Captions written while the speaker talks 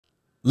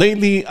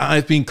Lately,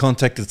 I've been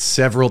contacted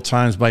several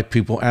times by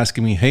people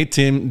asking me, hey,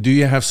 Tim, do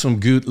you have some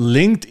good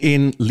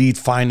LinkedIn lead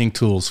finding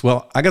tools?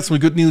 Well, I got some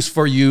good news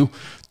for you.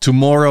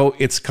 Tomorrow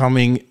it's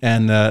coming,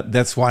 and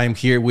that's why I'm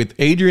here with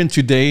Adrian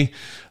today.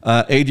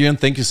 Adrian,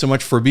 thank you so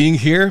much for being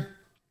here.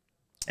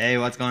 Hey,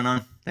 what's going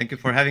on? Thank you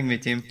for having me,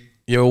 Tim.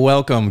 You're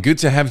welcome. Good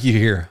to have you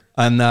here.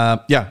 And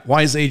yeah,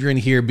 why is Adrian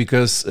here?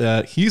 Because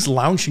he's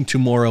launching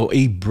tomorrow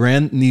a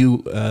brand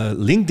new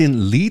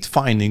LinkedIn lead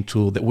finding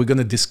tool that we're going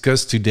to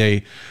discuss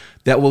today.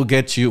 That will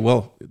get you,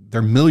 well, there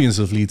are millions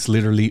of leads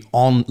literally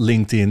on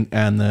LinkedIn.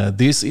 And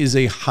this is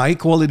a high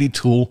quality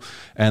tool.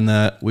 And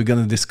we're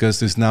going to discuss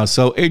this now.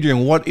 So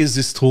Adrian, what is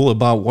this tool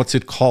about? What's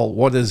it called?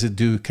 What does it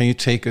do? Can you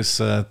take us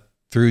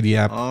through the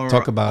app?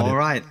 Talk about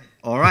it.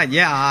 All right.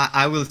 Yeah,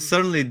 I will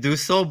certainly do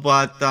so.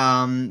 But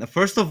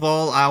first of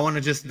all, I want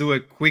to just do a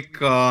quick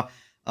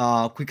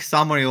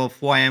summary of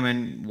who I am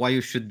and why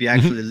you should be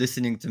actually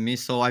listening to me.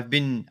 So I've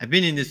been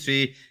in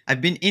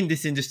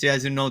this industry,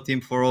 as you know,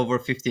 Tim, for over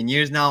 15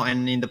 years now.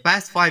 And in the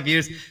past 5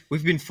 years,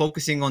 we've been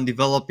focusing on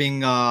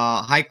developing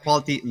high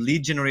quality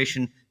lead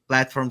generation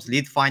platforms,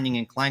 lead finding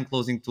and client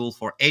closing tools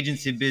for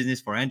agency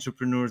business, for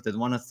entrepreneurs that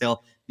want to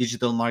sell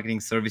digital marketing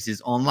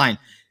services online.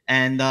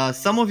 And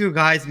some of you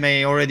guys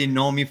may already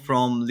know me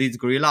from Leads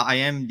Gorilla. I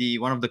am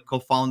one of the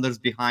co-founders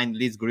behind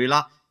Leads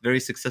Gorilla, very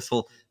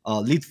successful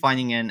lead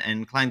finding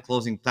and client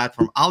closing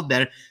platform out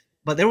there.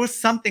 But there was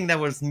something that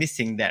was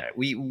missing there.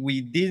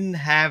 We didn't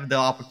have the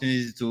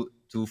opportunity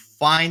to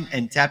find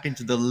and tap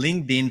into the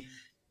LinkedIn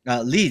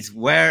leads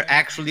where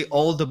actually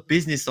all the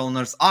business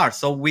owners are.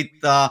 So with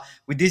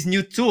this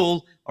new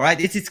tool, all right,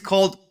 it's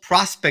called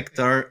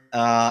Prospector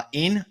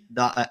in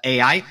the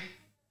AI,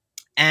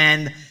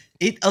 and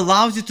it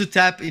allows you to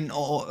tap in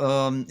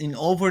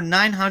over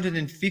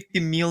 950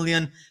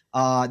 million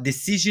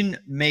decision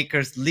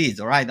makers leads.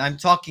 All right, I'm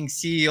talking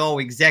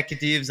CEO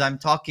executives, I'm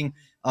talking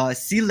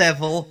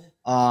C-level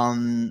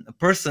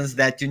persons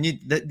that you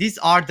need. These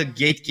are the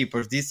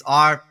gatekeepers. These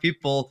are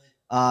people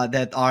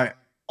that are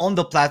on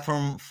the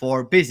platform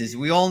for business.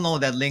 We all know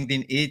that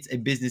LinkedIn is a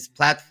business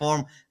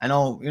platform. I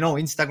know,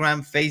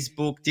 Instagram,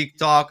 Facebook,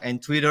 TikTok, and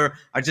Twitter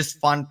are just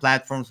fun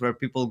platforms where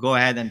people go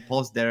ahead and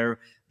post their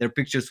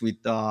pictures with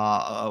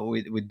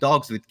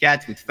dogs, with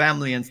cats, with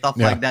family and stuff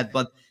like that.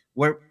 But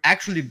where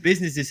actually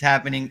business is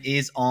happening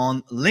is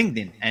on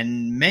LinkedIn,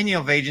 and many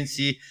of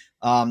agency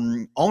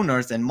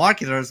owners and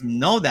marketers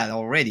know that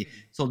already.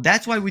 So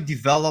that's why we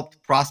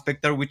developed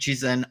Prospector, which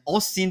is an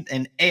OSINT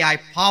and AI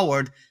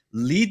powered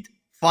lead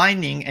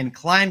finding and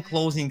client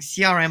closing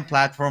CRM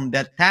platform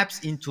that taps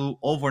into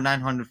over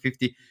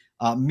 950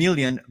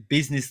 million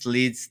business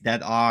leads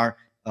that are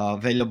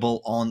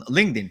available on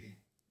LinkedIn.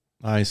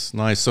 Nice,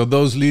 nice. So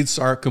those leads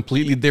are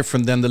completely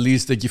different than the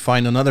leads that you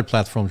find on other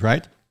platforms,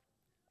 right?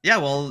 Yeah,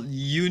 well,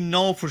 you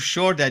know for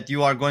sure that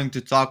you are going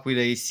to talk with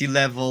a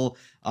C-level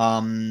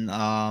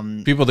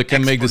people that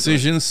can make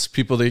decisions,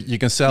 people that you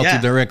can sell to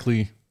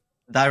directly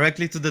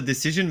to the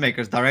decision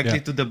makers, directly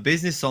to the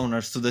business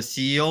owners, to the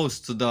CEOs,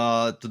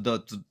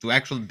 to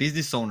actual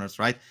business owners,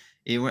 right?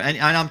 And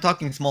I'm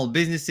talking small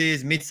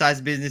businesses,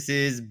 mid-sized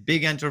businesses,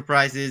 big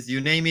enterprises,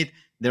 you name it,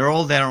 they're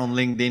all there on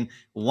LinkedIn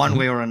one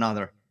way or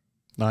another.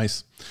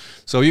 Nice.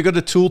 So you got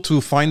a tool to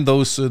find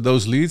those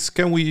leads.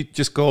 Can we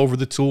just go over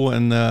the tool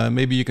and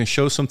maybe you can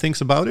show some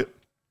things about it?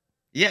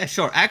 Yeah,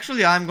 sure.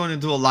 Actually, I'm going to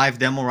do a live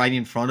demo right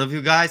in front of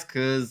you guys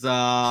because,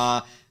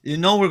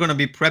 we're going to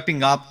be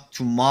prepping up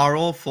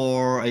tomorrow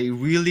for a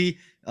really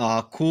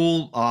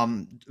cool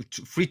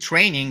free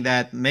training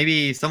that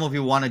maybe some of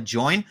you want to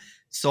join.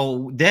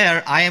 So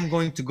there, I am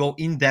going to go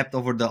in depth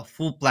over the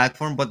full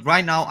platform. But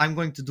right now, I'm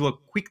going to do a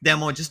quick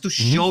demo just to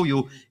show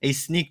you a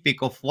sneak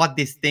peek of what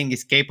this thing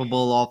is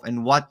capable of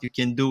and what you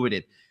can do with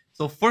it.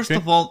 So first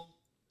of all,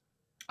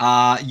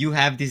 you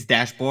have this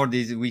dashboard.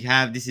 This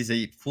is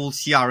a full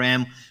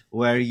CRM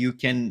where you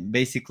can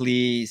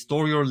basically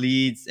store your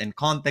leads and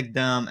contact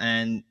them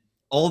and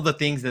all the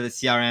things that a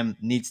CRM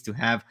needs to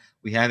have.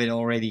 We have it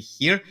already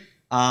here.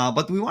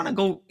 But we want to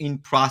go in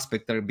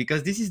Prospector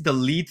because this is the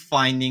lead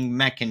finding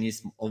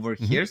mechanism over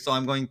here. So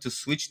I'm going to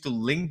switch to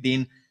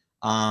LinkedIn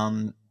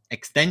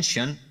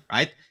extension,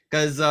 right?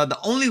 Because the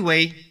only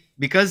way,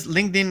 because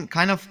LinkedIn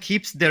kind of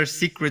keeps their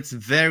secrets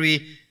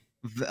very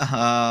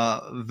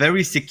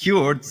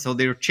secured, so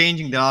they're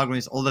changing the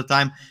algorithms all the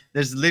time.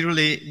 There's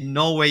literally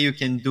no way you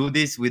can do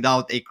this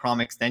without a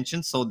Chrome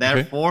extension. So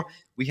therefore,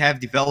 we have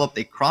developed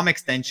a Chrome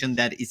extension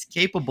that is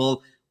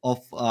capable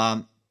of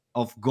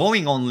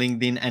going on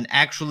LinkedIn and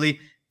actually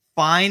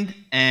find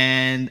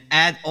and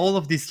add all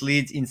of these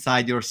leads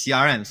inside your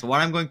CRM. So what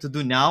I'm going to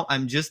do now,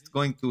 I'm just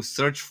going to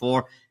search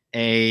for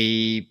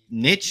a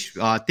niche.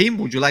 Tim,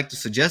 would you like to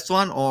suggest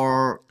one,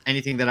 or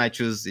anything that I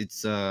choose?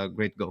 It's a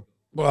great go.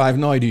 Well, I have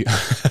no idea.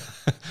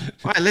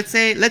 All right, let's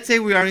say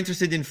we are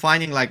interested in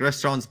finding like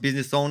restaurants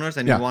business owners,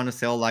 and we want to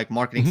sell like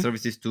marketing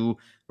services to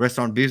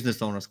restaurant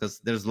business owners because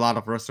there's a lot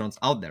of restaurants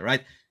out there,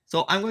 right?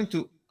 So I'm going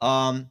to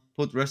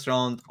put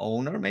restaurant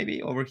owner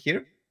maybe over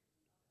here.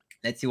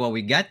 Let's see what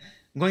we get.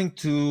 I'm going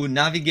to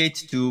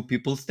navigate to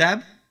people's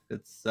tab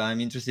That's I'm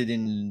interested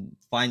in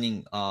finding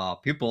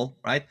people,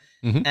 right?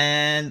 Mhm.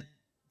 And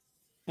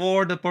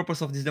for the purpose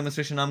of this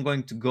demonstration, I'm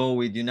going to go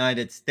with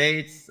United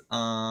States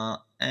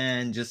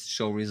and just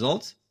show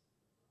results.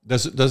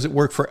 Does it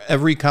work for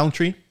every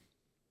country?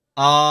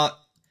 Uh,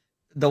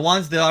 the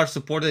ones that are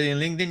supported in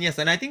LinkedIn, yes,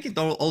 and I think it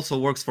also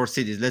works for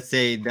cities. Let's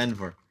say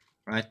Denver,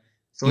 right?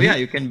 So yeah, Mhm.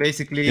 you can Yeah,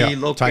 basically type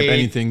locate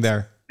anything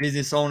there.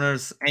 business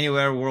owners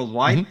anywhere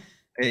worldwide. Mhm.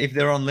 If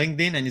they're on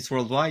LinkedIn and it's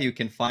worldwide, you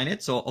can find it.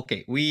 So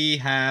okay, we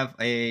have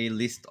a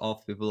list of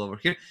people over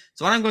here.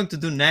 So what I'm going to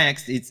do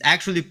next, it's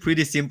actually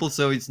pretty simple.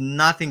 So it's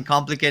nothing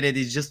complicated.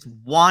 It's just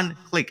one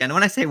click. And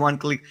when I say one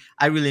click,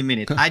 I really mean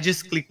it. I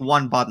just click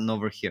one button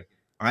over here.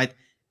 All right.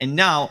 And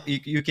now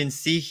you can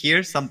see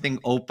here something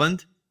opened,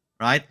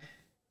 right?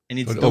 And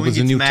So it's it doing opens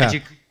a its new tab.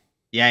 magic.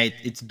 Yeah,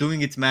 it's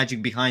doing its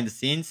magic behind the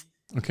scenes,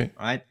 Okay.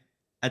 right?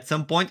 At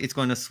some point, it's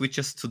going to switch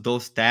us to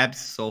those tabs.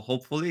 So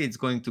hopefully it's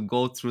going to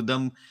go through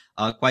them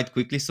quite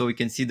quickly so we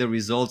can see the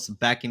results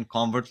back in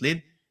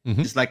ConvertLead.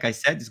 Mhm. Just like I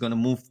said, it's going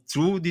to move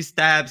through these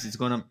tabs. It's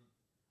going to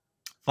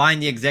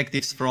find the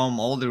executives from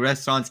all the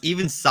restaurants,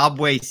 even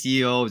Subway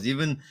CEOs,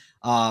 even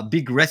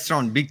big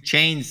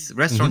chains,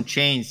 restaurant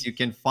chains. You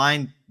can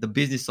find the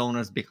business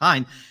owners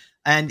behind.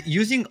 And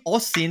using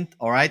OSINT,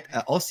 all right,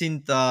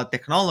 OSINT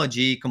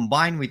technology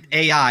combined with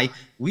AI,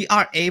 we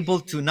are able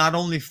to not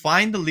only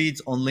find the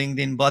leads on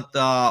LinkedIn, but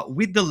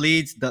with the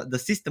leads, the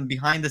system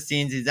behind the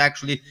scenes is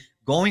actually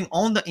going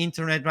on the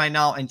internet right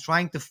now and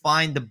trying to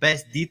find the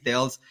best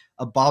details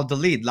about the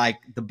lead, like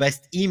the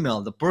best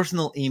email, the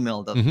personal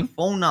email, the Mhm.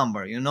 phone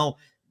number,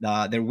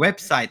 their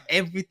website,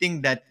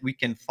 everything that we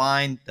can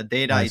find. The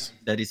data Nice.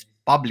 that is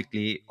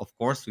publicly, of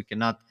course, we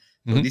cannot.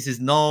 So Mhm. this is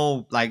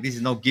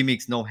no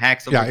gimmicks, no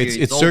hacks over Yeah, here. it's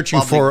It's all searching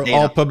public for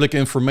all data. public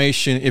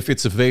information. If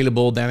it's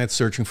available, then it's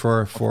searching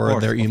for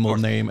their Of email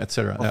course. name,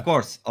 etc. Of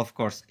course, of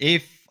course.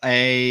 If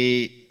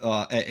a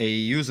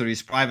user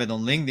is private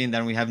on LinkedIn,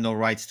 then we have no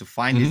rights to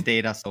find this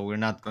data, so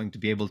we're not going to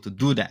be able to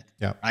do that.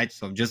 Yeah. Right.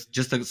 So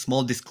just a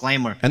small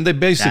disclaimer. And they That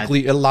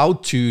basically allowed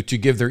to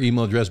give their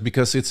email address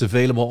because it's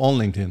available on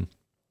LinkedIn.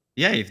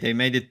 yeah, if they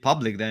made it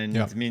public, then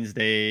Yeah. it means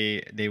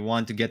they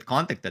want to get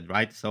contacted,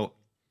 right? So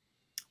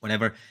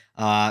whenever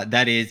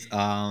that is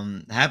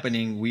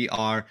happening, we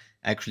are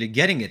actually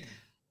getting it.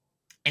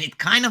 And it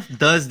kind of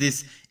does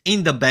this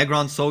in the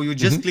background. So you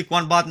just click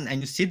one button and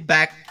you sit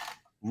back,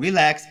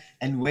 relax,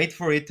 and wait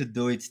for it to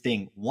do its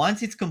thing. Once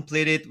it's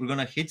completed, we're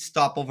gonna hit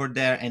stop over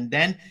there, and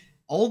then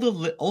all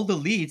the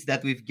leads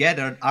that we've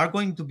gathered are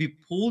going to be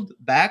pulled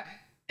back,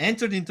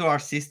 entered into our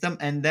system,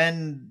 and then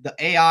the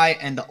AI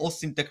and the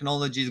OSIM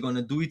technology is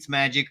gonna do its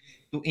magic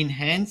to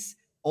enhance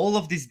all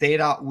of this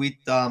data with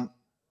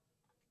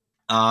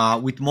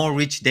more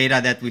rich data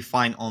that we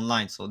find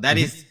online. So that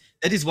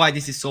is why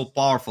this is so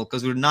powerful,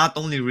 because we're not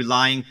only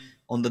relying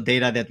on the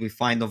data that we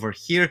find over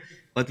here,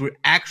 but we're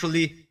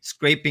actually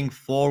scraping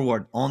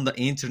forward on the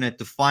internet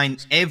to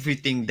find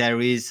everything there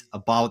is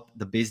about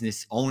the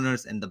business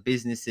owners and the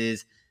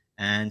businesses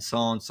and so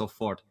on and so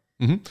forth.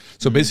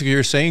 So basically,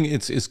 you're saying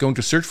it's going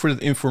to search for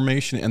the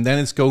information and then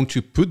it's going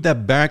to put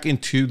that back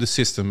into the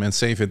system and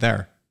save it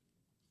there.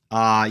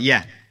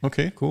 Yeah.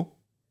 Okay, cool.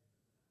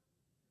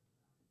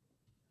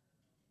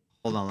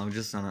 Hold on, I'm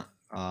just gonna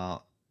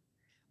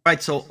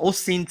right, so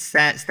OSINT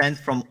stands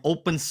from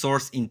Open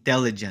Source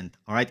Intelligent.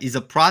 All right, is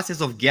a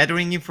process of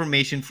gathering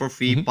information for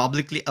free,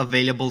 publicly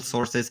available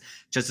sources,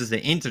 such as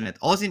the internet.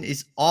 OSINT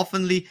is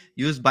oftenly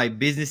used by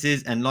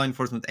businesses and law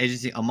enforcement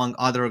agencies, among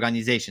other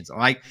organizations. All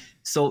right,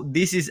 so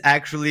this is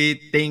actually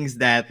things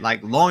that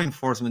like law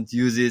enforcement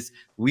uses.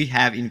 We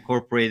have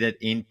incorporated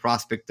in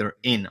Prospector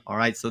in. All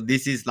right, so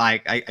this is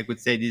like I could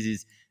say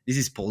this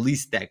is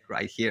police tech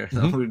right here.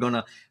 So we're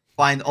gonna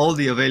find all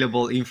the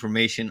available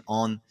information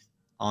on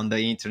the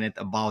internet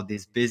about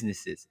these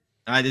businesses.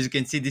 All right, as you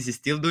can see, this is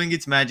still doing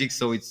its magic,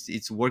 so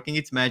it's working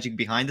its magic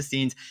behind the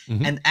scenes.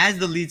 And as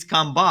the leads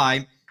come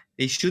by,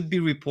 they should be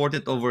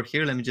reported over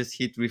here. Let me just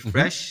hit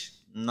refresh.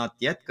 Not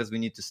yet, because we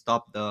need to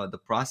stop the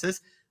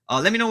process.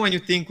 Let me know when you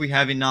think we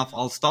have enough.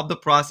 I'll stop the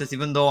process,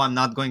 even though I'm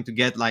not going to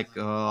get like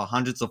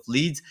hundreds of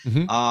leads.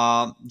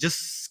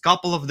 Just a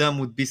couple of them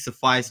would be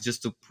suffice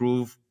just to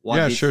prove what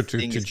Yeah, this sure.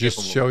 thing To is just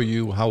capable. show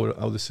you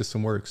how the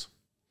system works.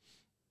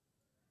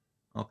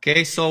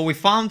 Okay, so we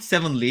found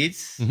 7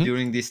 leads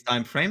during this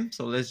time frame.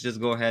 So let's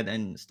just go ahead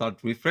and start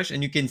refresh.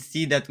 And you can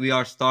see that we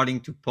are starting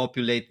to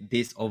populate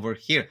this over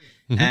here.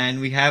 And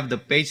we have the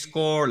page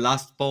score,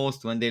 last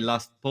post, when they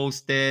last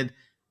posted,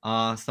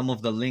 some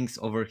of the links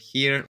over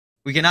here.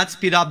 We cannot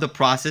speed up the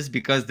process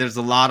because there's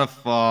a lot of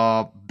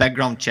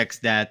background checks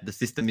that the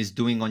system is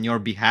doing on your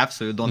behalf.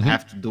 So you don't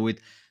have to do it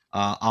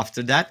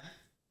after that.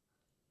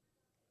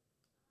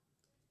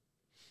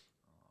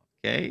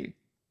 Okay.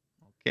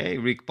 Okay,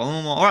 Rick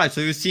Paloma. All right, so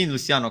you've seen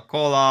Luciano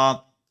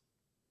Cola,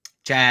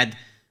 Chad,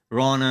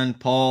 Ronan,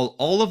 Paul.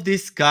 All of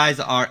these guys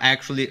are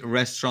actually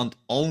restaurant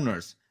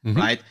owners,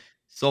 right?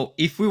 So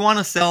if we want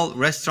to sell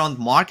restaurant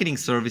marketing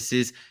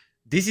services,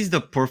 this is the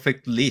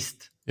perfect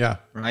list. Yeah.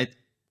 Right?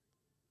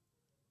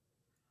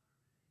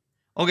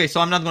 Okay,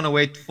 so I'm not gonna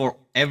wait for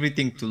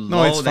everything to load.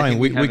 No, it's I fine.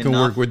 think We have can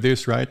enough. work with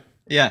this, right?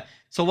 Yeah.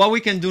 So what we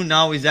can do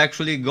now is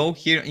actually go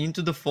here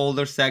into the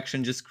folder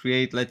section, just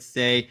create, let's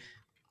say,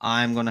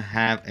 I'm gonna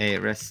have a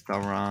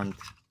restaurant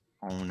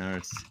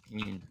owners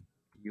in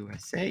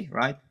USA,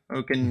 right? Or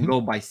we can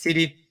go by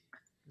city.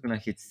 I'm gonna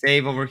hit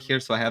save over here,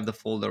 so I have the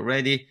folder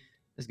ready.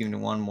 Just give me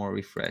one more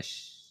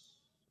refresh.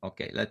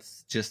 Okay,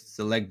 let's just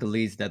select the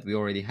leads that we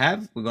already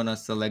have. We're gonna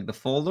select the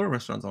folder,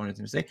 restaurants owners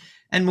in USA,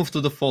 and move to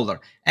the folder.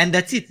 And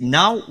that's it.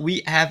 Now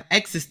we have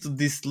access to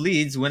these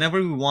leads whenever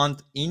we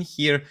want in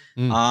here.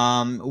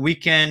 We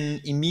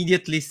can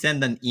immediately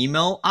send an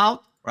email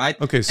out,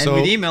 right? Okay, so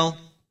and with email,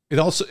 it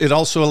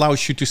also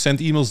allows you to send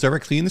emails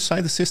directly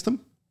inside the system.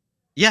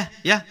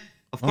 yeah,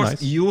 of course.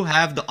 Nice. You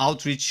have the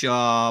outreach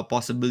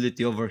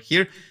possibility over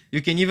here.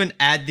 You can even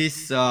add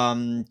this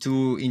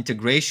to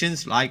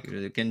integrations, like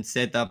you can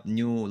set up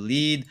new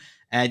lead,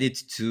 add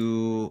it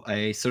to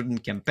a certain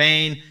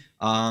campaign,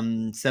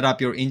 set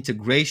up your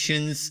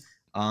integrations,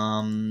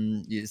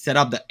 you set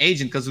up the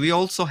agent, because we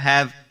also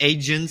have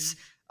agents.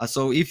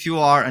 So if you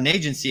are an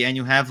agency and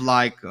you have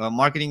like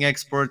marketing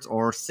experts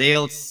or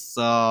sales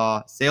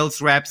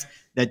reps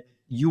that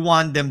you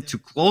want them to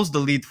close the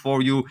lead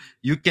for you,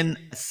 you can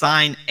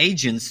assign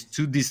agents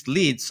to this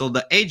lead. So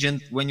the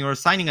agent, when you're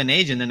assigning an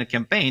agent in a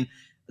campaign,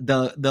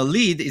 the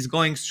lead is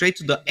going straight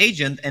to the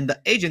agent, and the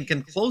agent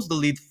can close the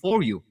lead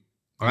for you.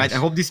 All right. I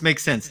hope this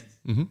makes sense.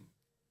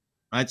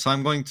 Right. So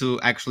I'm going to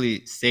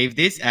actually save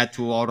this, add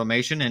to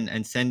automation,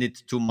 and send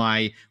it to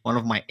one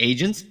of my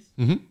agents.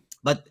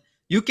 But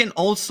you can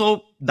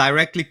also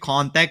directly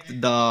contact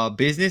the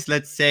business.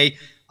 Let's say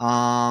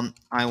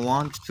I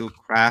want to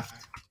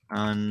craft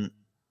an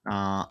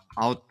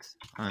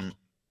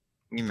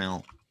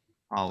email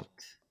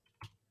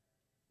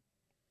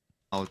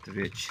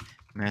outreach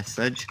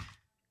message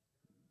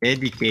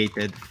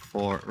dedicated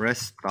for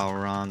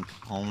restaurant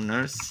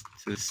owners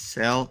to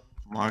sell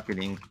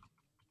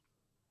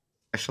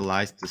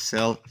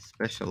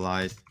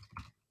specialized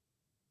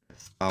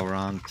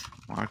restaurant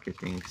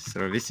marketing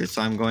services.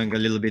 So I'm going a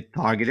little bit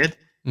targeted.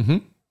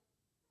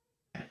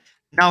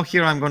 Now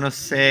here I'm gonna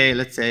say,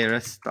 let's say,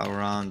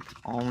 restaurant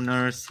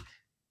owners,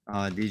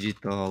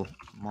 digital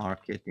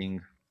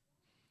marketing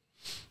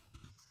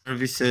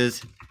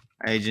services,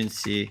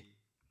 agency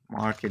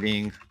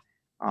marketing,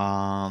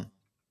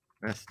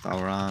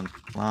 restaurant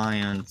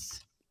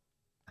clients,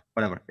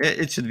 whatever.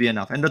 It should be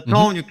enough. And the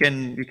tone you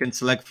can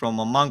select from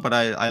among, but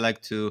I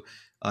like to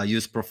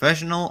use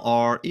professional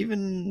or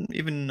even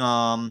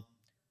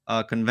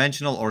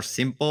conventional or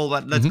simple.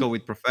 But let's go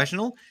with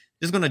professional.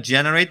 Just gonna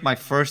generate my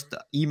first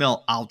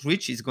email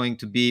outreach. Is going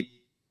to be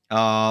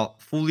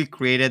fully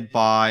created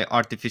by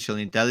artificial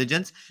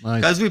intelligence,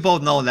 because we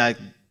both know that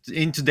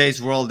in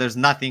today's world there's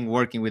nothing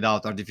working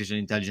without artificial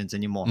intelligence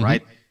anymore,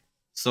 right?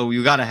 So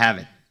you gotta have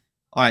it.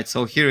 All right,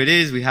 so here it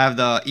is. We have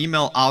the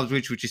email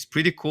outreach, which is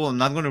pretty cool. I'm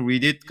not going to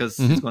read it because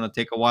it's going to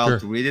take a while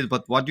to read it.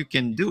 But what you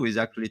can do is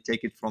actually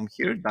take it from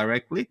here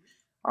directly,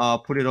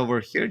 put it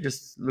over here.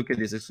 Just look at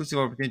this exclusive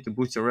opportunity to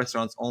boost your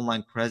restaurant's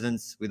online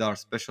presence with our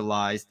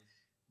specialized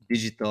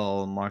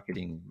digital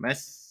marketing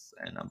mess.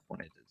 And I'm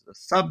putting it as the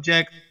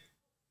subject.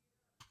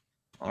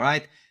 All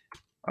right.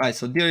 All right.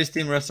 So, dear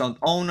esteemed restaurant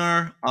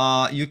owner,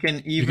 you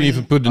can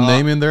even put the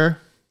name in there.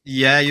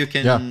 Yeah, you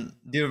can.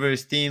 Dear very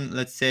esteemed,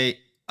 let's say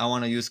I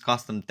want to use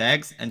custom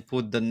tags and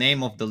put the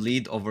name of the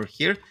lead over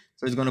here.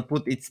 So it's going to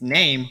put its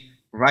name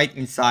right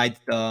inside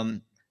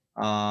the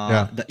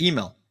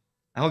email.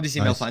 I hope this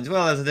email finds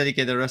well. As a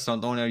dedicated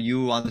restaurant owner,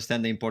 you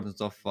understand the importance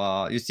of,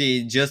 you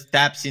see, it just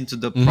taps into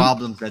the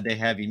problems that they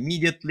have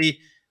immediately.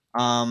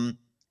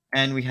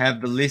 And we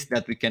have the list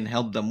that we can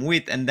help them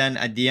with. And then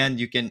at the end,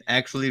 you can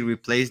actually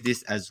replace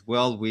this as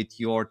well with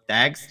your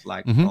tags,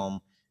 like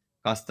from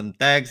custom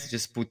tags.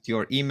 Just put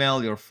your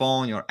email, your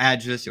phone, your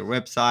address, your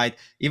website,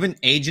 even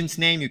agent's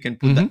name. You can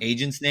put the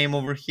agent's name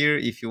over here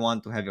if you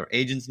want to have your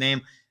agent's name.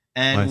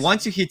 And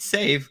once you hit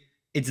save,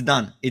 it's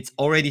done. It's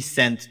already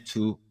sent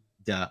to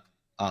the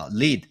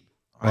lead.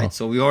 Right.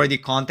 So we already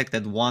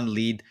contacted one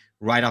lead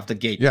right off the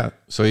gate. Yeah.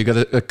 So you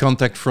got a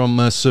contact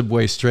from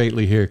Subway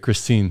straightly here,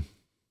 Christine.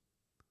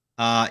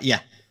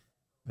 Yeah.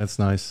 That's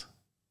nice.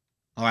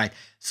 All right.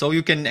 So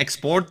you can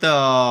export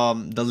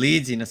the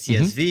leads in a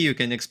CSV. You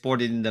can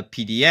export it in the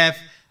PDF.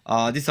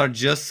 These are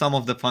just some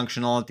of the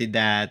functionality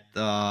that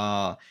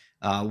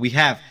we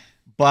have.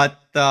 But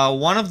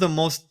one of the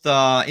most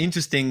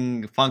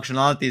interesting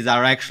functionalities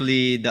are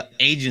actually the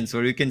agents,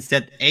 where you can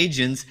set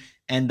agents,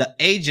 and the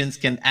agents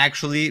can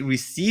actually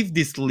receive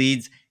these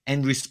leads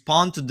and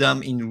respond to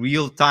them in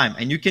real time.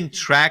 And you can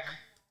track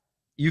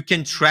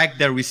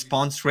their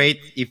response rate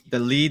if the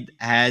lead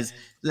has,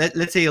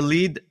 let's say a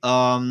lead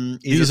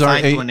is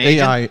assigned to an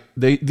agent.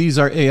 These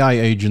are AI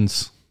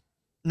agents.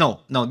 No,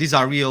 these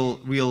are real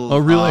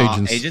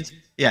agents.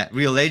 Yeah,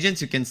 real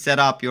agents. You can set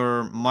up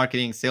your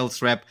marketing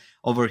sales rep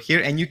over here,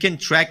 and you can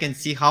track and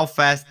see how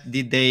fast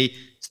did they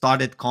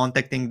started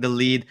contacting the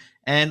lead.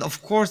 And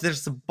of course,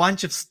 there's a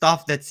bunch of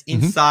stuff that's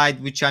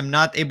inside which I'm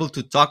not able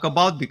to talk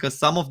about because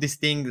some of these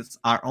things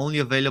are only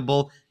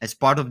available as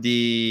part of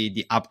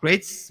the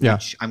upgrades,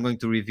 which I'm going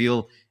to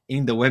reveal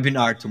in the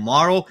webinar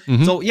tomorrow.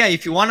 So yeah,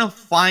 if you want to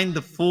find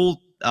the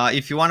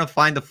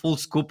full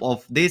scoop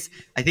of this,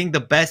 I think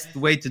the best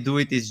way to do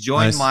it is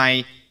join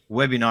my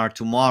webinar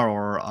tomorrow,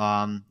 or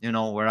you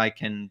know, where I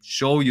can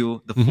show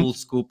you the full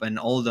scoop and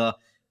all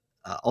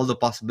the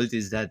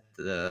possibilities that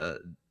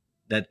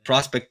that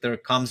Prospector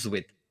comes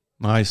with.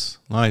 Nice,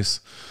 nice.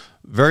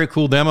 Very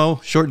cool demo,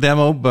 short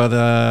demo,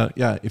 but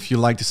yeah, if you'd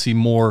like to see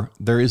more,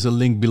 there is a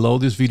link below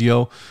this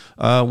video.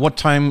 What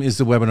time is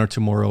the webinar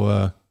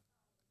tomorrow?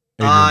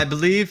 I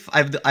believe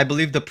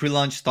the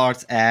pre-launch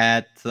starts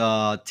at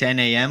 10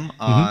 a.m.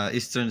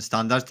 Eastern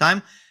Standard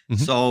Time.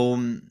 So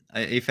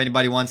if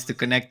anybody wants to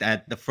connect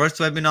at the first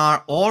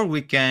webinar, or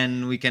we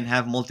can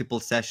have multiple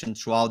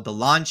sessions throughout the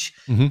launch.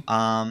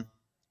 And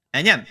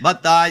yeah,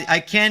 but I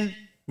can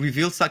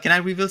reveal. Can I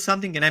reveal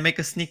something? Can I make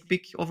a sneak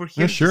peek over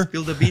here? Yeah, sure.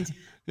 Spill the beans.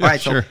 Yeah, all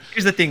right. sure. So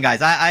here's the thing,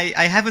 guys.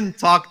 I haven't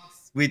talked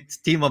with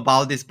Tim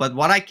about this, but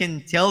what I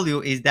can tell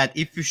you is that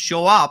if you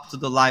show up to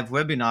the live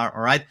webinar,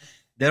 all right,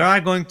 there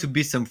are going to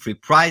be some free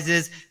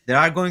prizes. There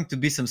are going to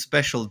be some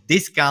special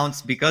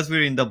discounts because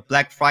we're in the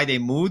Black Friday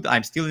mood.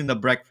 I'm still in the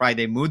Black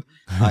Friday mood.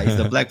 It's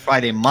the Black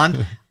Friday month.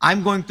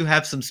 I'm going to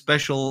have some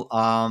special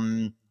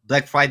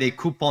Black Friday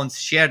coupons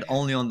shared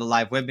only on the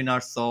live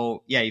webinar.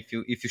 So yeah, if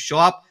you show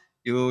up,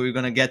 you're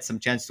gonna get some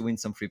chance to win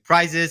some free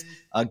prizes.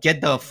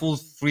 Get the full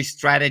free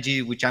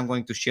strategy, which I'm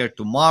going to share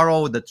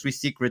tomorrow. The 3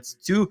 secrets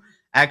to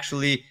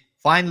actually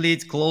find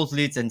leads, close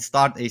leads, and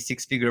start a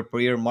 6-figure per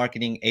year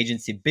marketing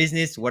agency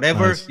business.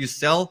 Whatever you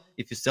sell,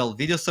 if you sell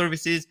video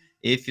services,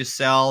 if you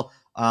sell,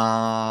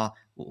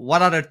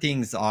 what other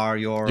things are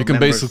your? You can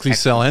basically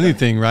sell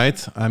anything,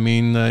 right? I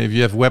mean, if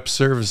you have web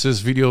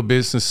services, video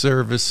business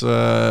service,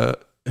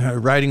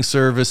 writing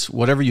service,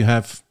 whatever you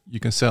have, you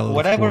can sell it.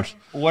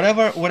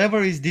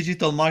 Whatever is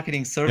digital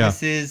marketing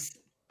services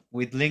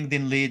with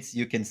LinkedIn leads,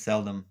 you can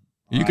sell them.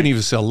 You can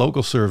even sell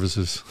local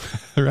services,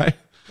 right?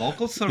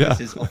 Local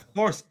services, of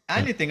course,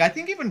 anything. I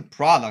think even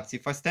products.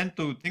 If I stand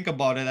to think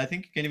about it, I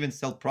think you can even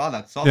sell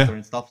products, software,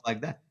 and stuff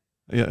like that.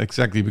 Yeah,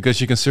 exactly. Because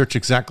you can search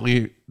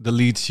exactly the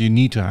leads you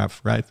need to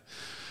have, right?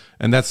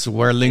 And that's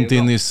where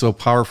LinkedIn is so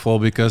powerful,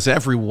 because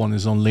everyone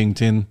is on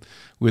LinkedIn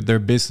with their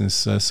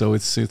business. So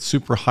it's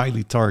super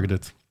highly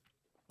targeted.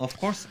 Of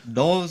course,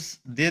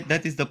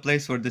 that is the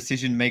place where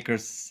decision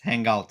makers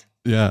hang out.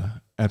 Yeah,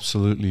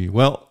 absolutely.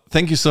 Well,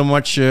 thank you so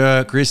much,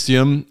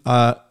 Christian.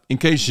 In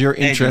case you're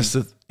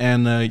interested,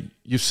 and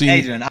you've seen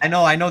Adrian,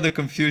 I know the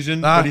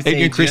confusion. But it's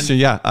Adrian. Christian,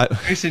 yeah.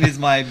 Christian is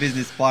my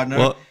business partner.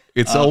 Well,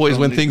 it's always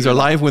when things are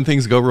live, when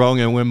things go wrong,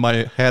 and when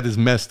my head is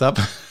messed up.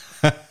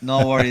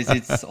 No worries,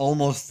 it's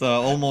almost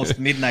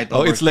midnight.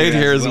 Oh, it's late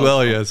here as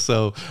well. Yeah.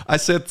 So I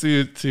said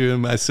to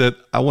him, I said,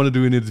 I want to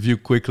do an interview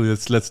quickly.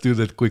 Let's do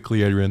that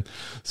quickly, Adrian.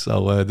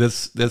 So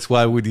that's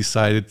why we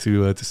decided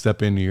to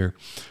step in here.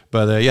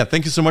 But yeah,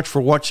 thank you so much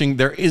for watching.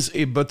 There is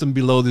a button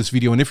below this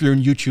video, and if you're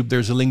on YouTube,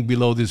 there's a link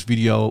below this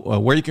video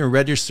where you can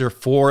register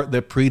for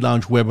the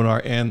pre-launch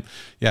webinar. And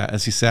yeah,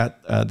 as he said,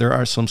 there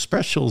are some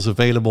specials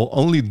available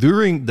only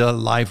during the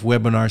live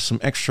webinar, some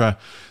extra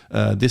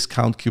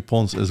discount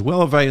coupons as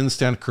well, if I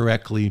understand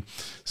correctly.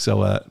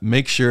 So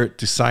make sure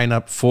to sign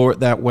up for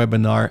that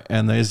webinar.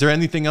 And is there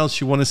anything else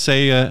you want to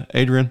say,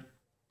 Adrian?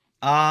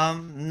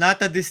 Not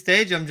at this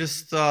stage. I'm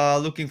just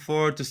looking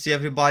forward to see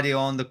everybody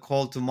on the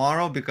call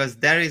tomorrow, because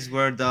that is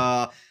where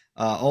the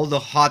all the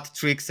hot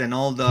tricks and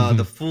all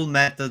the full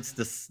methods,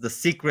 the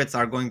secrets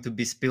are going to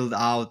be spilled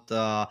out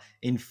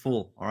in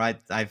full. All right,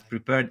 I've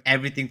prepared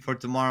everything for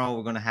tomorrow.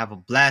 We're gonna have a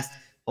blast.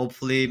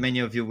 Hopefully many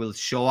of you will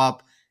show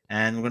up,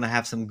 and we're gonna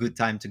have some good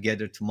time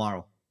together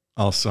tomorrow.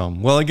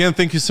 Awesome. Well, again,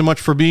 thank you so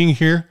much for being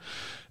here,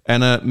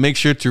 and make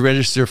sure to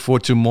register for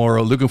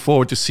tomorrow. Looking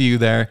forward to see you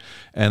there.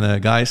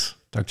 And guys,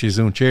 talk to you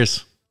soon.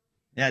 Cheers.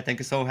 Yeah, thank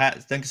you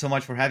so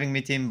much for having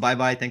me, Tim. Bye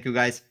bye. Thank you,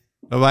 guys.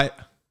 Bye bye.